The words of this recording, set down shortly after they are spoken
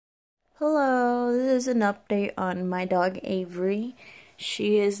Hello, this is an update on my dog Avery.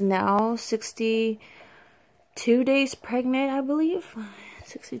 She is now 62 days pregnant, I believe.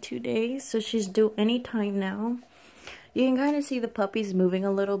 62 days, so she's due any time now. You can kind of see the puppies moving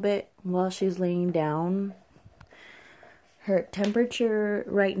a little bit while she's laying down. Her temperature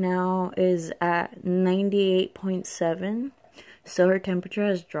right now is at 98.7, so her temperature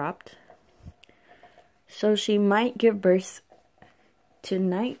has dropped. So she might give birth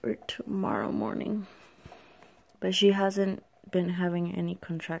tonight or tomorrow morning, but she hasn't been having any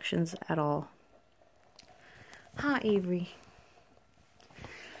contractions at all. Hi, Avery.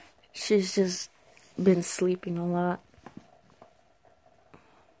 She's just been sleeping a lot,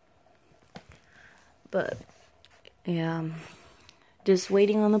 but yeah, just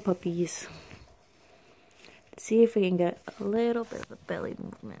waiting on the puppies. Let's see if we can get a little bit of a belly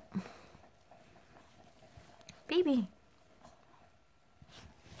movement. Baby.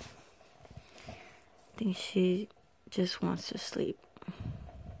 I think she just wants to sleep.